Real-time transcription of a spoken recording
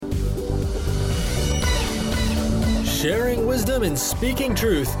Sharing wisdom and speaking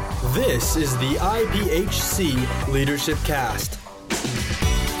truth, this is the IPHC Leadership Cast.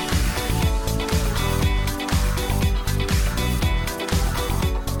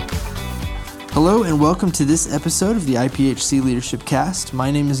 Hello and welcome to this episode of the IPHC Leadership Cast.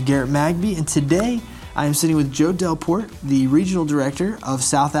 My name is Garrett Magby, and today I am sitting with Joe Delport, the Regional Director of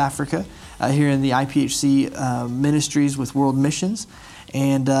South Africa here in the IPHC Ministries with World Missions.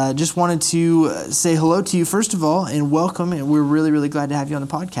 And just wanted to say hello to you, first of all, and welcome. And we're really, really glad to have you on the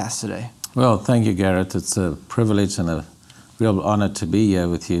podcast today. Well, thank you, Garrett. It's a privilege and a real honor to be here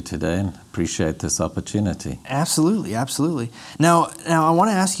with you today, and appreciate this opportunity. Absolutely, absolutely. Now I want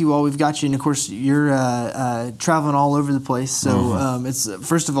to ask you while we've got you, and of course you're traveling all over the place. So it's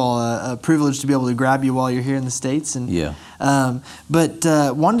first of all a privilege to be able to grab you while you're here in the States. And but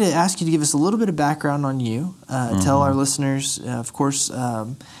wanted to ask you to give us a little bit of background on you. Tell our listeners, of course,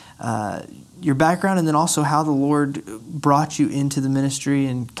 your background, and then also how the Lord brought you into the ministry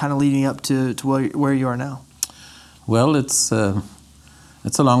and kind of leading up to where you are now. Well, it's a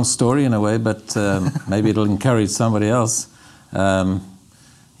long story in a way, but maybe it'll encourage somebody else. We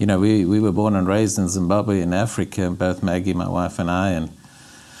were born and raised in Zimbabwe in Africa, both Maggie, my wife, and I,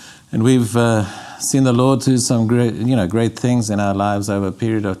 and we've seen the Lord do some great things in our lives over a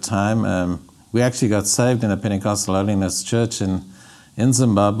period of time. We actually got saved in a Pentecostal Holiness Church in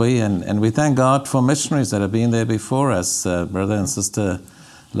Zimbabwe, and we thank God for missionaries that have been there before us. Brother and Sister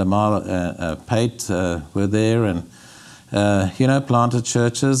Lamar Pate were there and planted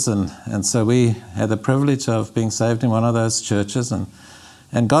churches, and so we had the privilege of being saved in one of those churches, and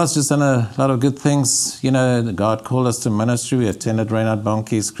God's just done a lot of good things. God called us to ministry. We attended Reinhard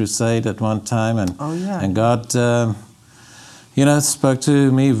Bonnke's crusade at one time, and God spoke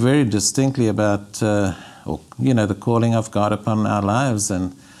to me very distinctly about the calling of God upon our lives,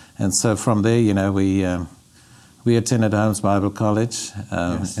 and so from there we attended Holmes Bible College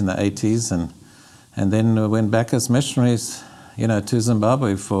in the 80s, and then we went back as missionaries, to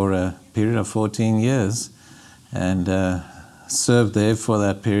Zimbabwe for a period of 14 years, and served there for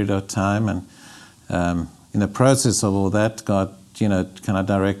that period of time. And in the process of all that, God, kind of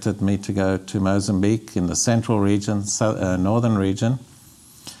directed me to go to Mozambique in the central region, northern region,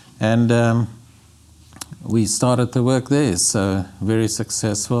 and we started the work there. So very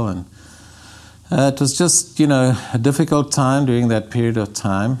successful, and it was just, a difficult time during that period of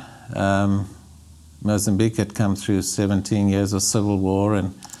time. Mozambique had come through 17 years of civil war,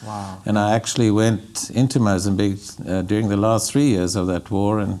 and I actually went into Mozambique during the last 3 years of that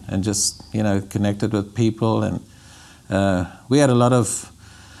war, and just, connected with people. And we had a lot of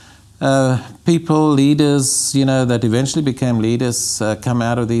people, leaders, that eventually became leaders, come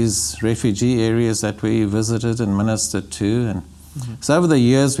out of these refugee areas that we visited and ministered to. And so over the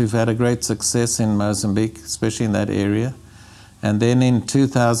years, we've had a great success in Mozambique, especially in that area. And then in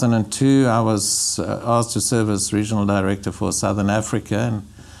 2002, I was asked to serve as regional director for Southern Africa, and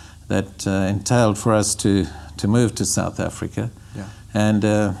that entailed for us to move to South Africa. Yeah.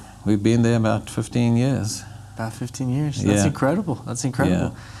 And we've been there about 15 years. About 15 years. That's incredible. That's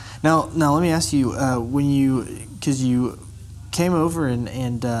incredible. Yeah. Now let me ask you, because you came over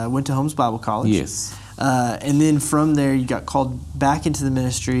and went to Holmes Bible College. Yes. And then from there, you got called back into the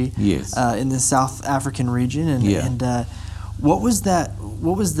ministry. Yes. In the South African region. And what was that?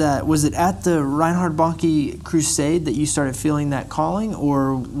 Was it at the Reinhard Bonnke crusade that you started feeling that calling,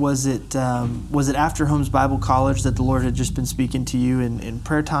 or was it after Holmes Bible College that the Lord had just been speaking to you in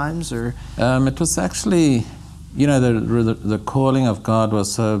prayer times? Or it was actually, the calling of God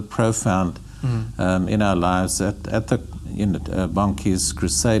was so profound in our lives at the Bonnke's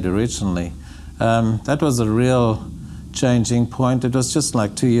crusade originally. That was a real changing point. It was just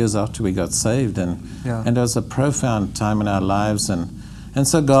like 2 years after we got saved, and it was a profound time in our lives, and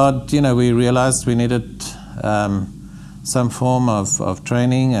so God, we realized we needed some form of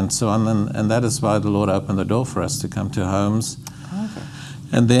training and so on, and that is why the Lord opened the door for us to come to Holmes. Okay.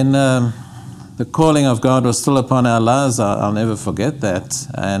 And then the calling of God was still upon our lives. I'll never forget that.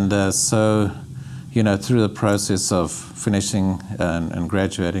 And so through the process of finishing and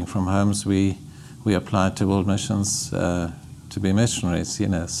graduating from Holmes, we applied to World Missions to be missionaries,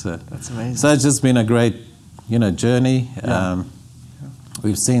 So that's amazing. So it's just been a great, journey. Yeah.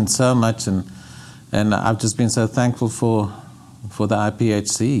 We've seen so much, and I've just been so thankful for the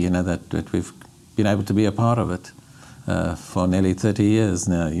IPHC, that we've been able to be a part of it for nearly 30 years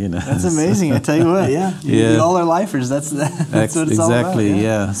now, That's amazing. I tell you what, you all are lifers. That's what it's all about. Exactly,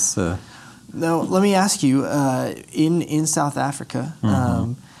 yeah. So. Now, let me ask you, in South Africa,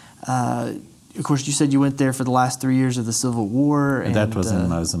 of course, you said you went there for the last 3 years of the Civil War. And that was in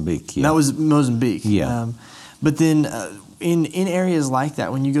Mozambique, yeah. That was Mozambique. Yeah. But then in areas like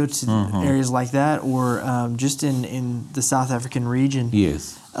that, when you go to areas like that, or just in the South African region,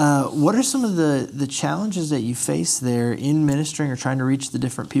 yes. What are some of the challenges that you face there in ministering or trying to reach the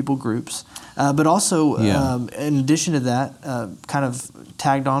different people groups? But also, in addition to that, kind of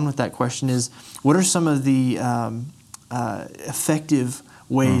tagged on with that question is, what are some of the effective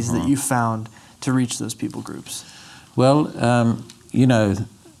ways that you found to reach those people groups? Well,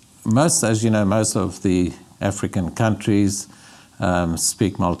 most of the African countries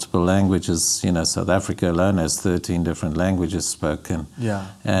speak multiple languages. South Africa alone has 13 different languages spoken. Yeah.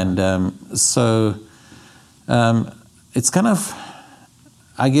 And so it's kind of,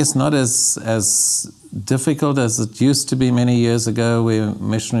 I guess, not as difficult as it used to be many years ago, where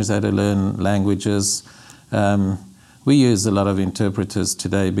missionaries had to learn languages. We use a lot of interpreters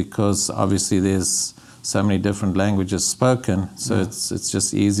today because obviously there's so many different languages spoken, so it's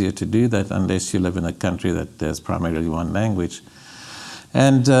just easier to do that unless you live in a country that there's primarily one language.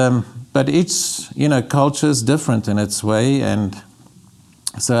 And but each culture is different in its way, and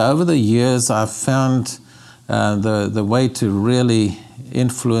so over the years I've found the way to really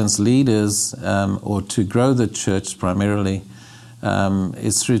influence leaders or to grow the church primarily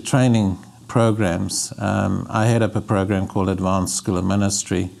is through training programs. I head up a program called Advanced School of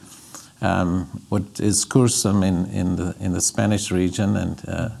Ministry, what is Cursum in the Spanish region, and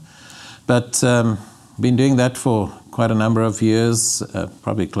but been doing that for quite a number of years,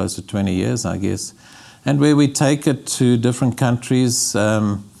 probably close to 20 years, I guess. And where we take it to different countries,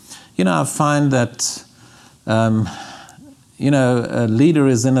 I find that a leader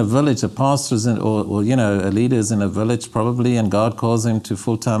is in a village, a pastor is or a leader is in a village probably, and God calls him to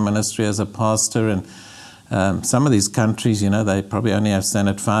full-time ministry as a pastor. And some of these countries, they probably only have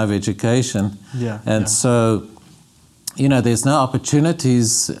standard 5 education. So, there's no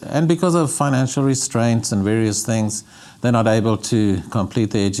opportunities, and because of financial restraints and various things, they're not able to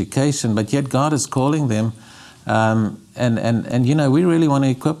complete their education, but yet God is calling them. And we really want to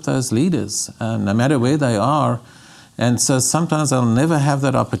equip those leaders, no matter where they are. And so sometimes they'll never have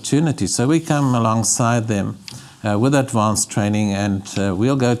that opportunity. So we come alongside them with advanced training, and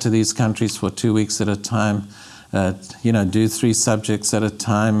we'll go to these countries for 2 weeks at a time, do 3 subjects at a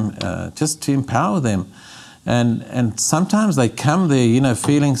time, just to empower them. And sometimes they come there,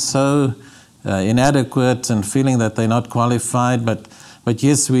 feeling so inadequate and feeling that they're not qualified. But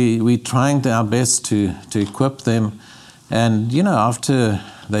yes, we're trying our best to equip them. And, after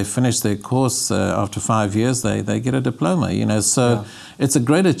they finish their course, after 5 years, they get a diploma, So it's a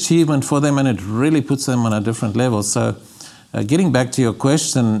great achievement for them, and it really puts them on a different level. So getting back to your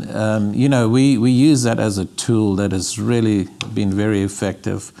question, we use that as a tool that has really been very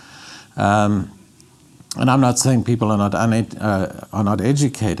effective. And I'm not saying people are not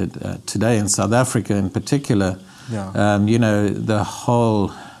educated today in South Africa in particular. The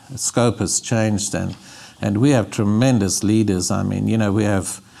whole scope has changed, and we have tremendous leaders. I mean, we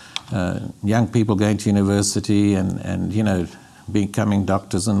have young people going to university and becoming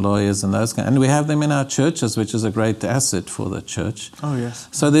doctors and lawyers and those kind. And we have them in our churches, which is a great asset for the church. Oh yes.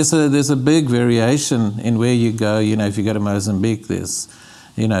 So there's a big variation in where you go. If you go to Mozambique, there's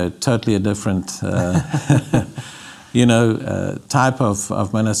totally a different, type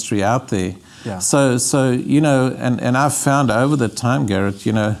of ministry out there. Yeah. So and I've found over the time, Garrett,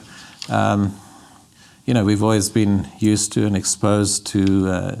 we've always been used to and exposed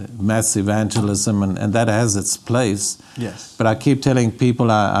to mass evangelism, and that has its place. Yes. But I keep telling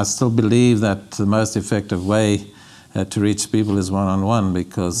people I still believe that the most effective way to reach people is one-on-one,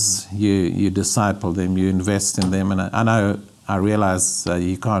 because you disciple them, you invest in them, and I realize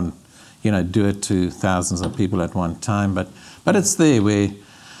you can't, do it to thousands of people at one time, but it's there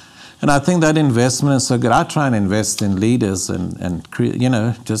and I think that investment is so good. I try and invest in leaders and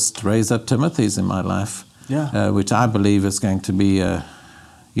just raise up Timothys in my life, which I believe is going to be a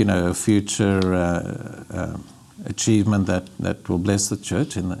future achievement that will bless the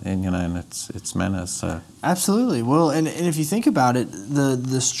church in its manner. So absolutely. Well, and if you think about it,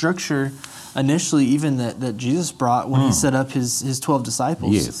 the structure initially, even that Jesus brought when he set up his 12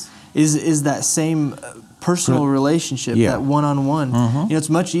 disciples, is that same personal relationship, that one-on-one. It's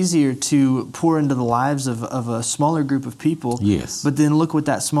much easier to pour into the lives of a smaller group of people. Yes. But then look what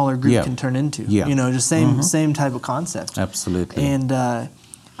that smaller group can turn into. Just same type of concept. Absolutely. And I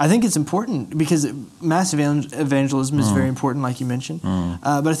think it's important because mass evangelism is very important, like you mentioned.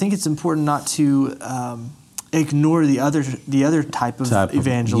 But I think it's important not to ignore the other type of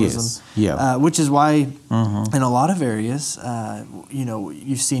evangelism, which is why in a lot of areas,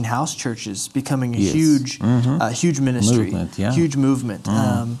 you've seen house churches becoming a huge ministry, huge movement.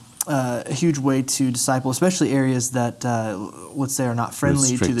 a huge way to disciple, especially areas that, let's say, are not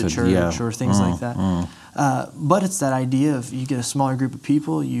friendly to the church or things like that. But it's that idea of you get a smaller group of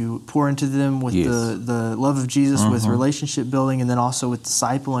people, you pour into them with the love of Jesus, with relationship building, and then also with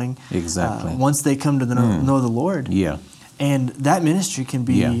discipling. Exactly. Once they come to know the Lord. Yeah. And that ministry can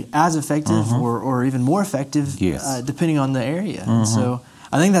be as effective or even more effective depending on the area. And so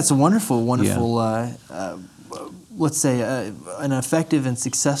I think that's a wonderful, let's say, an effective and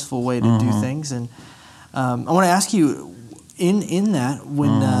successful way to do things. And I want to ask you, in that,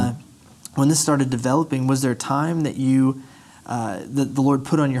 when this started developing, was there a time that you that the Lord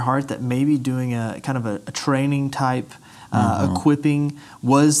put on your heart that maybe doing a kind of a training type equipping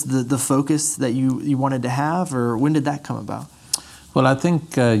was the focus that you wanted to have, or when did that come about? Well, I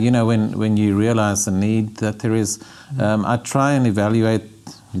think, when you realize the need that there is, I try and evaluate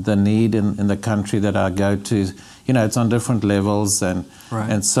the need in the country that I go to. It's on different levels, and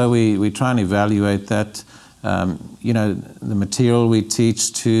so we try and evaluate that. The material we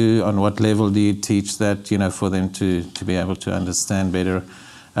teach to, on what level do you teach that, for them to be able to understand better.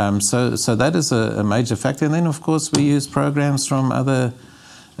 So that is a major factor. And then, of course, we use programs from other,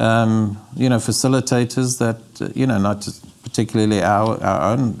 facilitators that, not just particularly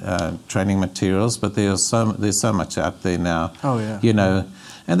our own training materials, but there's so much out there now. Oh, yeah.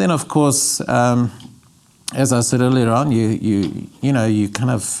 And then, of course, as I said earlier on, you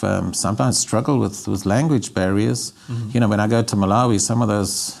kind of sometimes struggle with language barriers. When I go to Malawi, some of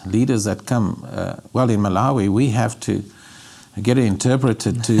those leaders that come, in Malawi, we have to get an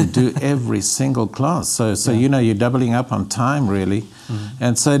interpreter to do every single class. So you're doubling up on time, really.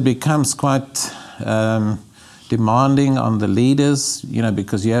 And so it becomes quite demanding on the leaders,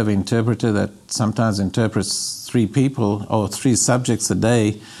 because you have an interpreter that sometimes interprets 3 people or 3 subjects a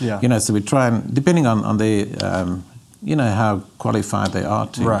day. So we try and, depending on their, how qualified they are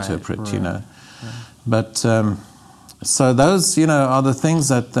to interpret, But so those, are the things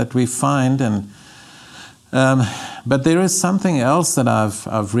that we find. And but there is something else that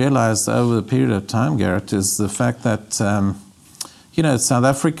I've realized over the period of time, Garrett, is the fact that, South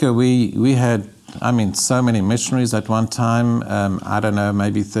Africa, we had, so many missionaries at one time. I don't know,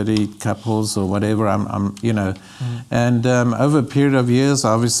 maybe 30 couples or whatever. And over a period of years,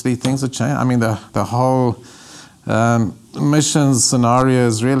 obviously things have changed. The whole missions scenario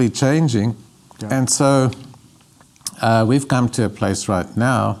is really changing, and so we've come to a place right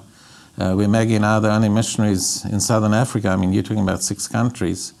now where Maggie and I are the only missionaries in Southern Africa. You're talking about 6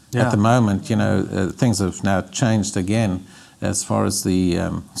 countries at the moment. Things have now changed again as far as the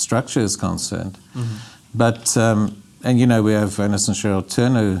structure is concerned. But, we have Ernest and Cheryl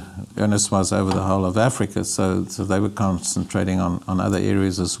Turner. Ernest was over the whole of Africa, so they were concentrating on other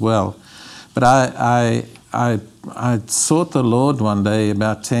areas as well. But I sought the Lord one day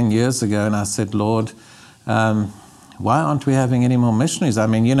about 10 years ago, and I said, Lord, why aren't we having any more missionaries?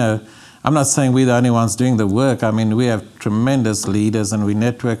 I'm not saying we're the only ones doing the work. We have tremendous leaders, and we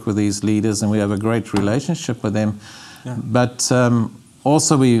network with these leaders, and we have a great relationship with them. But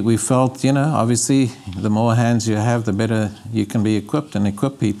also we felt, obviously the more hands you have, the better you can be equipped and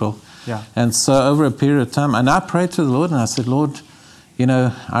equip people. And so over a period of time, and I prayed to the Lord, and I said, Lord,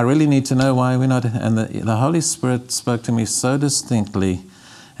 I really need to know why we're not. And the Holy Spirit spoke to me so distinctly,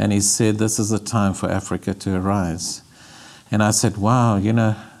 and He said, this is the time for Africa to arise. And I said, wow,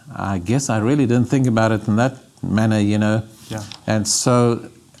 I guess I really didn't think about it in that manner, And so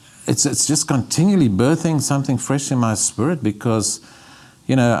it's just continually birthing something fresh in my spirit, because,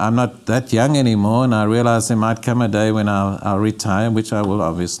 I'm not that young anymore, and I realize there might come a day when I'll retire, which I will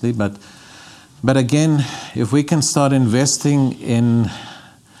obviously. But again, if we can start investing in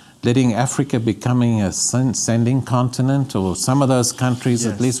letting Africa becoming a sending continent, or some of those countries,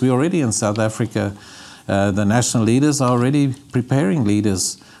 at least we're already in South Africa. The national leaders are already preparing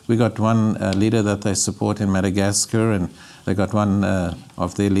leaders. We got one leader that they support in Madagascar, and they got one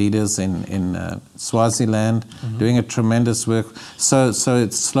of their leaders in Swaziland doing a tremendous work. So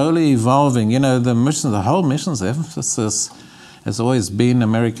it's slowly evolving. The whole missions emphasis has always been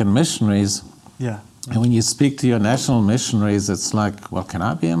American missionaries. And when you speak to your national missionaries, it's like, well, can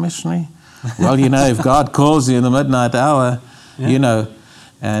I be a missionary? Well, if God calls you in the midnight hour,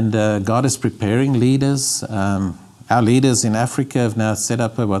 and God is preparing leaders. Our leaders in Africa have now set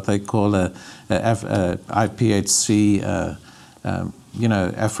up what they call a IPHC,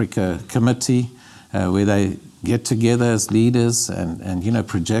 Africa committee, where they get together as leaders and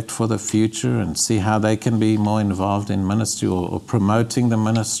project for the future and see how they can be more involved in ministry or promoting the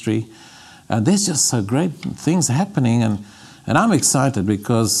ministry. There's just so great things happening, and I'm excited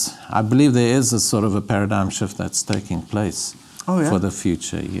because I believe there is a sort of a paradigm shift that's taking place. for the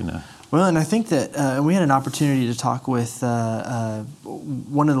future, you know. Well, and I think that we had an opportunity to talk with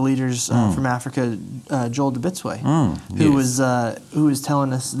one of the leaders from Africa, Joel Debitswe, who was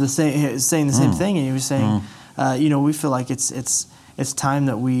telling us saying the same thing, and he was saying, we feel like it's time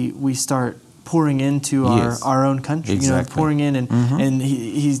that we start pouring into our own country, pouring in, and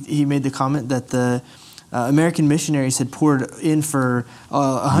he made the comment that the American missionaries had poured in for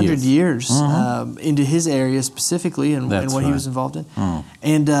 100 years into his area specifically, and what he was involved in,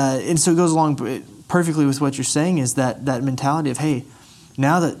 and so it goes along perfectly with what you're saying, is that mentality of, hey,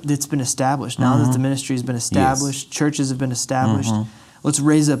 now that it's been established, now that the ministry has been established, churches have been established, let's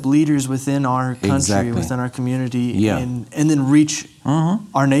raise up leaders within our country, within our community, and then reach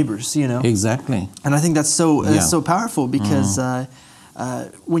our neighbors, Exactly. And I think that's so powerful, because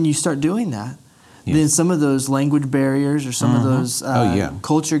when you start doing that, then some of those language barriers or some of those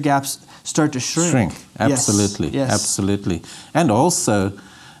culture gaps start to shrink. Absolutely. Yes. Absolutely. And also,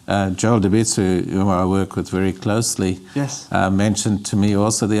 Joel Debitswe, whom I work with very closely, mentioned to me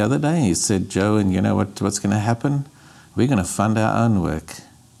also the other day, he said, Joe, and you know what's going to happen? We're going to fund our own work.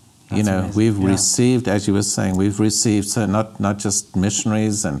 That's amazing. We've received, as you were saying, we've received, so not just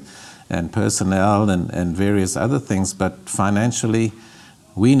missionaries and personnel and various other things, but financially,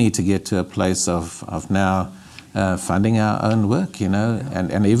 we need to get to a place of now funding our own work,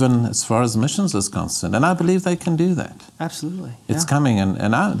 and even as far as missions is concerned. And I believe they can do that. Absolutely. It's coming,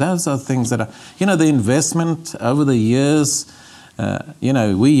 and those are things that are, the investment over the years,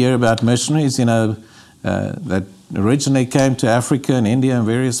 we hear about missionaries, that originally came to Africa and India and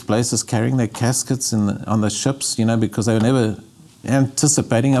various places carrying their caskets on the ships, because they were never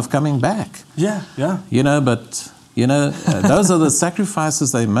anticipating of coming back. But those are the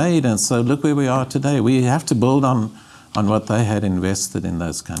sacrifices they made, and so look where we are today. We have to build on what they had invested in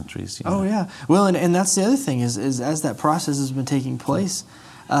those countries. Oh yeah, well, and that's the other thing is as that process has been taking place,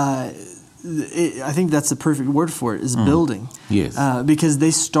 I think that's the perfect word for it, is building. Yes. Because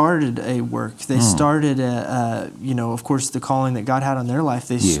they started a work. They started of course, the calling that God had on their life.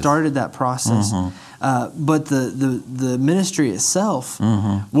 They started that process. But the ministry itself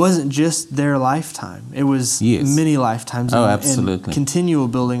wasn't just their lifetime. It was many lifetimes. Absolutely. And continual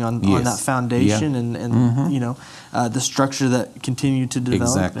building on that foundation and the structure that continued to develop.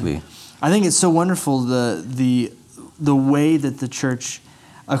 Exactly. And I think it's so wonderful the way that the church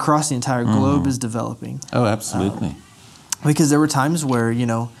across the entire globe is developing. Oh, absolutely. Because there were times where,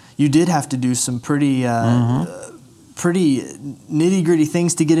 you did have to do some pretty nitty-gritty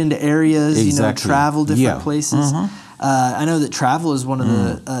things to get into areas, travel different places. I know that travel is one of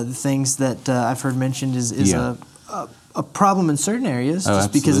the things that I've heard mentioned is a problem in certain areas,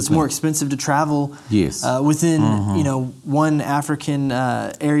 just because it's more expensive to travel within one African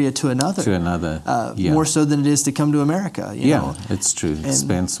area to another. More so than it is to come to America. It's true.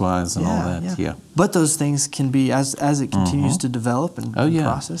 Expense-wise and all that. But those things can be, as it continues to develop and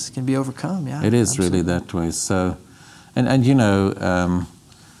process, can be overcome. It is really that way. So, and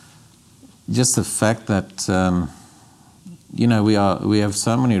just the fact that we have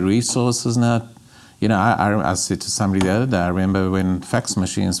so many resources now. I said to somebody the other day, I remember when fax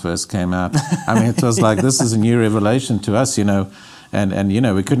machines first came out. I mean, it was like, this is a new revelation to us,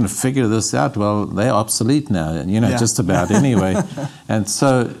 and we couldn't figure this out. Well, they're obsolete now, just about anyway. And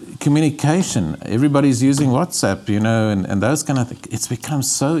so communication, everybody's using WhatsApp, and those kind of things. It's become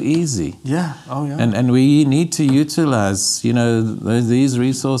so easy. And we need to utilize, these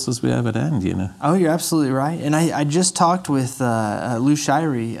resources we have at hand, Oh, you're absolutely right. And I just talked with Lou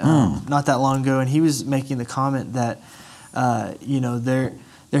Shirey not that long ago, and he was making the comment that, there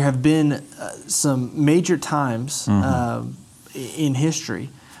have been some major times in history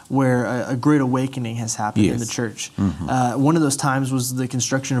where a great awakening has happened in the church. One of those times was the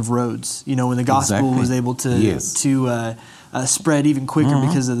construction of roads. When the gospel was able to spread even quicker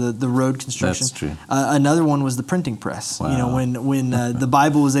because of the road construction. That's true. Another one was the printing press. Wow. When the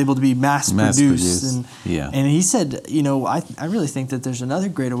Bible was able to be mass produced. And he said, I really think that there's another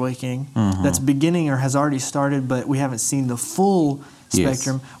great awakening that's beginning or has already started, but we haven't seen the full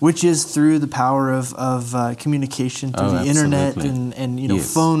spectrum, which is through the power of communication through the internet and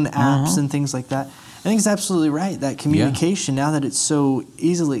phone apps and things like that. I think it's absolutely right, that communication, now that it's so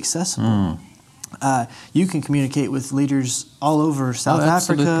easily accessible, you can communicate with leaders all over South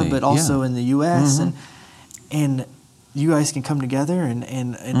Africa, but also in the U.S. And you guys can come together,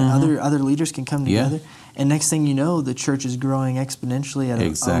 and other leaders can come together. And next thing you know, the church is growing exponentially at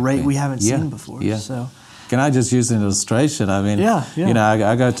a rate we haven't seen before. So. Can I just use an illustration? I mean,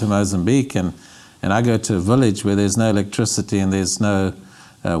 I go to Mozambique and I go to a village where there's no electricity and there's no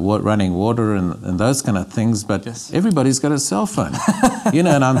running water and those kind of things, but everybody's got a cell phone.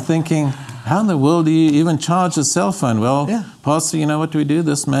 And I'm thinking, how in the world do you even charge a cell phone? Well, Pastor, you know what we do?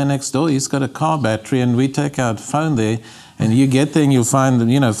 This man next door, he's got a car battery, and we take our phone there, and you get there and you'll find,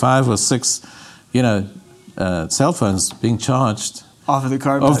 5 or 6, cell phones being charged. Off of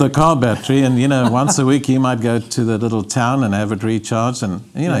the car battery. And, once a week he might go to the little town and have it recharged. And,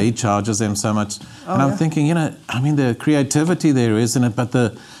 he charges them so much. I'm thinking, the creativity there, isn't it? But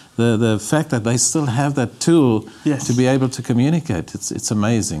the fact that they still have that tool to be able to communicate, it's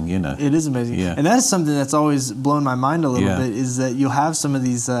amazing, It is amazing. Yeah. And that's something that's always blown my mind a little bit, is that you'll have some of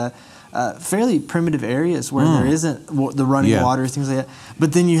these fairly primitive areas where there isn't the running water, things like that.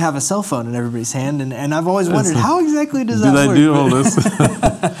 But then you have a cell phone in everybody's hand, and I've always wondered, how exactly does that work? Do they do all this?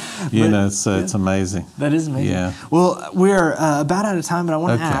 So it's amazing. That is amazing. Yeah. Well, we're about out of time, but I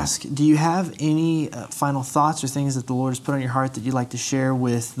want to ask, do you have any final thoughts or things that the Lord has put on your heart that you'd like to share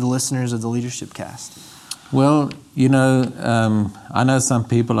with the listeners of the Leadership Cast? Well, I know some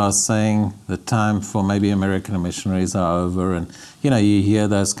people are saying the time for maybe American missionaries are over, and you hear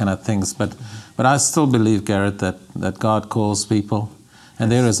those kind of things, but I still believe, Garrett, that God calls people, and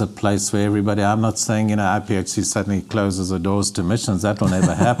there is a place where everybody. I'm not saying IPHC suddenly closes the doors to missions. That will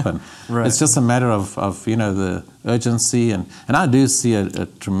never happen. Right. It's just a matter of the urgency, and I do see a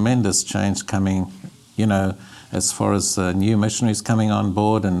tremendous change coming, as far as new missionaries coming on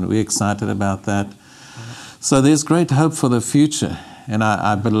board, and we're excited about that. So there's great hope for the future. And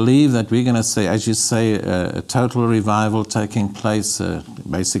I believe that we're going to see, as you say, a total revival taking place,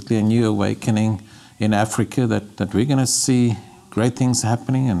 basically a new awakening in Africa, that we're going to see great things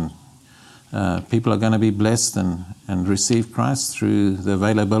happening, and people are going to be blessed and receive Christ through the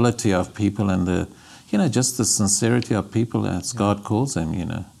availability of people and just the sincerity of people as God calls them,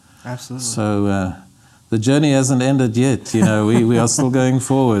 Absolutely. So the journey hasn't ended yet. We are still going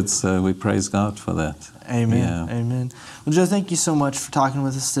forward, so we praise God for that. Amen. Yeah. Amen. Well, Joe, thank you so much for talking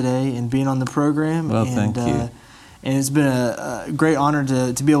with us today and being on the program. Well, and, thank you. And it's been a great honor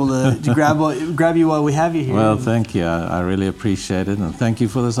to be able to grab you while we have you here. Well, thank you. I really appreciate it. And thank you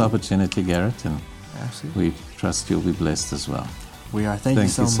for this opportunity, Garrett. And absolutely. We trust you'll be blessed as well. We are. Thank you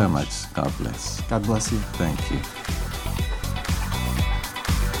so much. Thank you so much. God bless. God bless you. Thank you.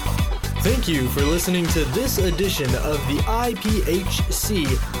 Thank you for listening to this edition of the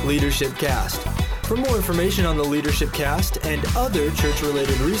IPHC Leadership Cast. For more information on the Leadership Cast and other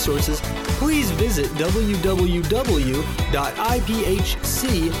church-related resources, please visit www.iphc.org.